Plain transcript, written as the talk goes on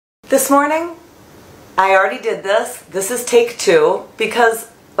This morning, I already did this. This is take 2 because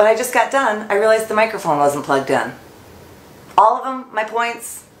when I just got done, I realized the microphone wasn't plugged in. All of them, my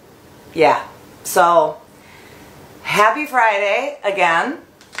points, yeah. So, happy Friday again.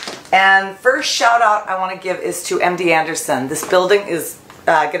 And first shout out I want to give is to MD Anderson. This building is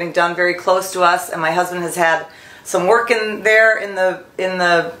getting done very close to us, and my husband has had some work in there in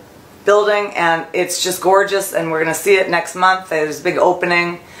the building, and it's just gorgeous, and we're going to see it next month. There's a big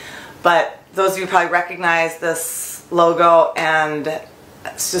opening. But those of you probably recognize this logo, and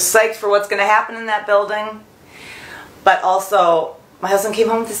it's just psyched for what's going to happen in that building. But also, my husband came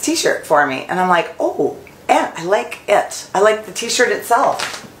home with this t-shirt for me, and I'm like, oh, and I like it. I like the t-shirt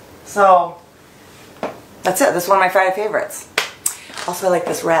itself. So, that's it. This is one of my Friday favorites. Also, I like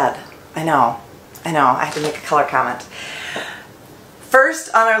this red. I know. I have to make a color comment.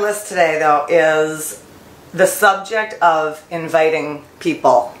 First on our list today, though, is the subject of inviting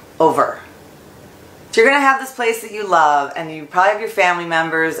people over. So you're going to have this place that you love, and you probably have your family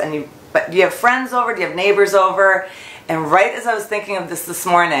members, and but do you have friends over? Do you have neighbors over? And right as I was thinking of this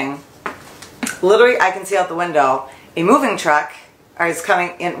morning, literally I can see out the window a moving truck is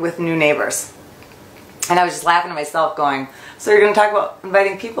coming in with new neighbors. And I was just laughing to myself going, so you're going to talk about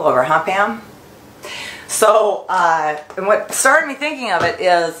inviting people over, huh, Pam? So, and what started me thinking of it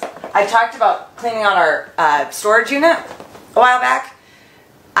is, I talked about cleaning out our storage unit a while back.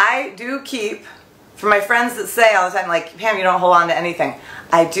 I do keep, for my friends that say all the time, like, Pam, you don't hold on to anything.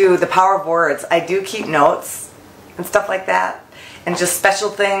 I do, the power of words. I do keep notes and stuff like that, and just special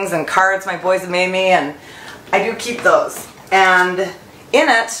things and cards my boys have made me, and I do keep those. And in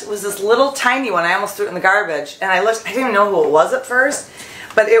it was this little tiny one. I almost threw it in the garbage, and I looked, I didn't even know who it was at first,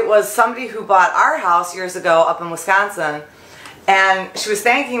 but it was somebody who bought our house years ago up in Wisconsin. And she was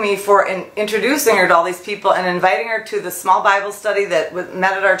thanking me for introducing her to all these people and inviting her to the small Bible study that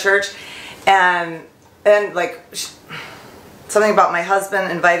met at our church. And like something about my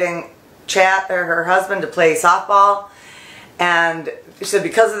husband inviting her husband to play softball. And she said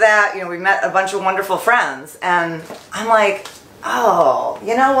because of that, you know, we met a bunch of wonderful friends. And I'm like, oh,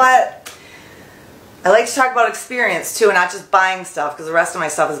 you know what? I like to talk about experience too, and not just buying stuff, because the rest of my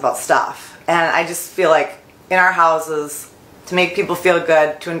stuff is about stuff. And I just feel like in our houses, to make people feel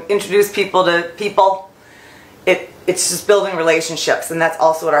good, to introduce people to people, it's just building relationships, and that's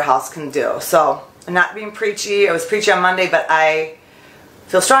also what our house can do. So, I'm not being preachy. I was preachy on Monday, but I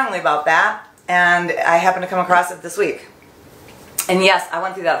feel strongly about that, and I happened to come across it this week. And yes, I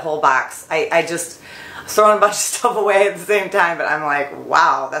went through that whole box. I just throwing a bunch of stuff away at the same time, but I'm like,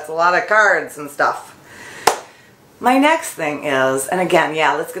 wow, that's a lot of cards and stuff. My next thing is, and again,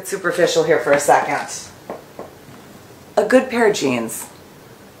 yeah, let's get superficial here for a second. A good pair of jeans.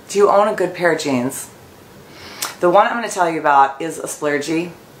 Do you own a good pair of jeans? The one I'm going to tell you about is a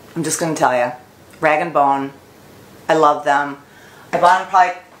Splurgy. I'm just going to tell you. Rag & Bone. I love them. I bought them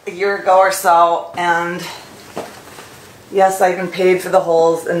probably a year ago or so, and yes, I even paid for the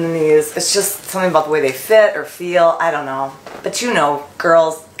holes in the knees. It's just something about the way they fit or feel. I don't know. But you know,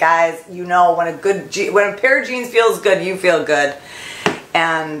 girls, guys, you know when a pair of jeans feels good, you feel good.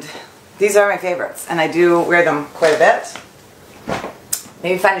 And these are my favorites, and I do wear them quite a bit.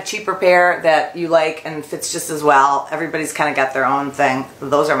 Maybe find a cheaper pair that you like and fits just as well. Everybody's kind of got their own thing.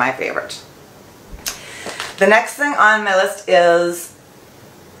 Those are my favorite. The next thing on my list is,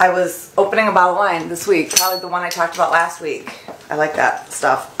 I was opening a bottle of wine this week, probably the one I talked about last week. I like that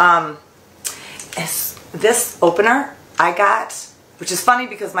stuff. This opener I got, which is funny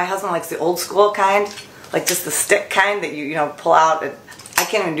because my husband likes the old school kind, like just the stick kind that you know pull out. I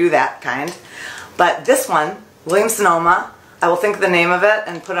can't even do that kind. But this one, Williams-Sonoma, I will think of the name of it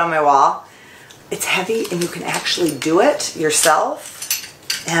and put it on my wall. It's heavy and you can actually do it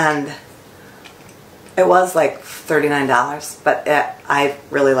yourself. And it was like $39, but I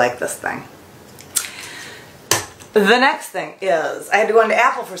really like this thing. The next thing is, I had to go into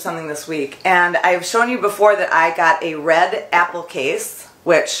Apple for something this week, and I've shown you before that I got a red Apple case,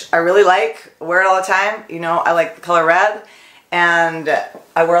 which I really like, wear it all the time. You know, I like the color red, and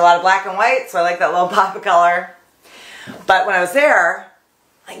I wear a lot of black and white, so I like that little pop of color. But when I was there,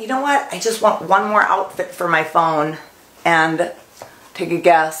 you know what, I just want one more outfit for my phone, and take a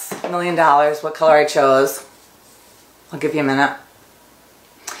guess, $1 million, what color I chose. I'll give you a minute.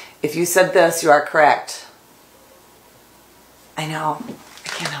 If you said this, you are correct. I know, I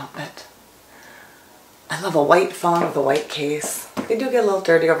can't help it. I love a white phone with a white case. They do get a little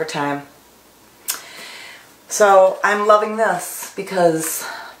dirty over time. So I'm loving this because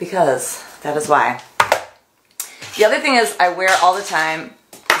that is why. The other thing is I wear all the time,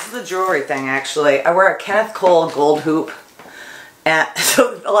 this is a jewelry thing actually, I wear a Kenneth Cole gold hoop. And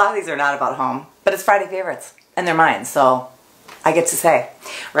so a lot of these are not about home, but it's Friday favorites and they're mine, so I get to say,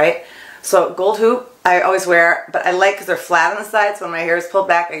 right? So gold hoop I always wear, but I like because they're flat on the side, so when my hair is pulled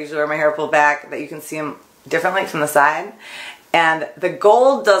back, I usually wear my hair pulled back, that you can see them differently from the side. And the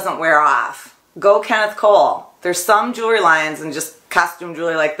gold doesn't wear off. Go Kenneth Cole. There's some jewelry lines, and just costume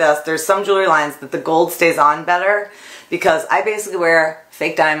jewelry like this, there's some jewelry lines that the gold stays on better, because I basically wear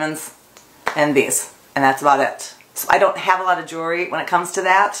fake diamonds and these, and that's about it. So I don't have a lot of jewelry when it comes to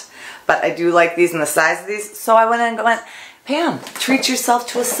that, but I do like these and the size of these. So I went in and went, Pam, treat yourself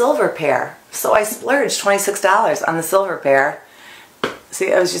to a silver pair. So I splurged $26 on the silver pair. See,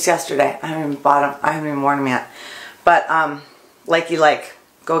 it was just yesterday. I haven't even bought them. I haven't even worn them yet. But like you like,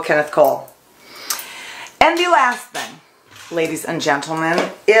 go Kenneth Cole. And the last thing, ladies and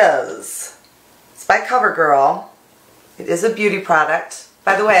gentlemen, is it's by CoverGirl. It is a beauty product.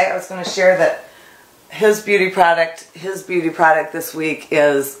 By the way, I was going to share that his beauty product this week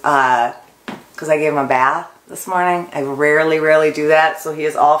is because I gave him a bath this morning. I rarely do that, so he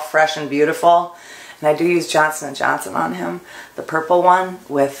is all fresh and beautiful. And I do use Johnson & Johnson on him, the purple one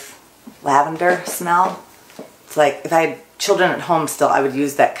with lavender smell. It's like if I had children at home still, I would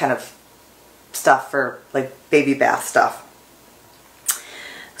use that kind of stuff for like baby bath stuff.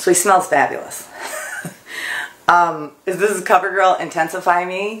 So he smells fabulous. This is CoverGirl Intensify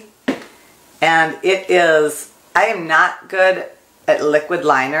Me, and it is, I am not good at liquid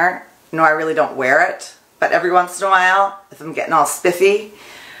liner, nor I really don't wear it, but every once in a while, if I'm getting all spiffy,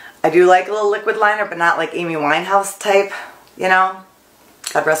 I do like a little liquid liner, but not like Amy Winehouse type, you know.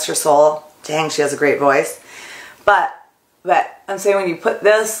 God rest her soul. Dang, she has a great voice. But I'm saying when you put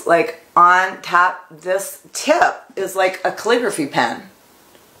this like on top, this tip is like a calligraphy pen.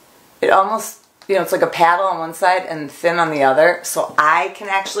 It almost, you know, it's like a paddle on one side and thin on the other. So I can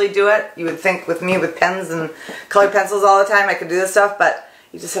actually do it. You would think with me with pens and colored pencils all the time I could do this stuff, but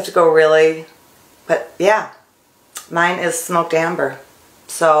you just have to go really, but yeah, mine is smoked amber.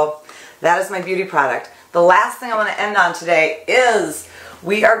 So that is my beauty product. The last thing I want to end on today is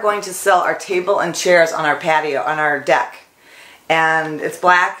we are going to sell our table and chairs on our patio, on our deck. And it's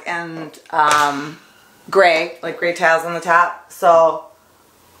black and gray, like gray tiles on the top. So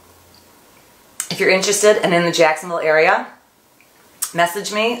if you're interested and in the Jacksonville area,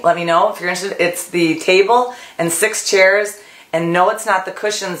 message me, let me know if you're interested. It's the table and 6 chairs, and no, it's not the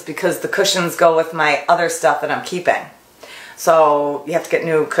cushions, because the cushions go with my other stuff that I'm keeping. So you have to get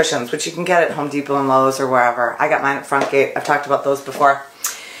new cushions, which you can get at Home Depot and Lowe's or wherever. I got mine at Frontgate. I've talked about those before.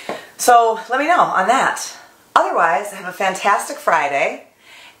 So let me know on that. Otherwise, have a fantastic Friday,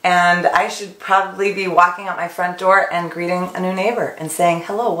 and I should probably be walking out my front door and greeting a new neighbor and saying,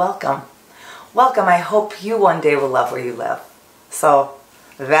 hello, welcome. Welcome, I hope you one day will love where you live. So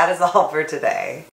that is all for today.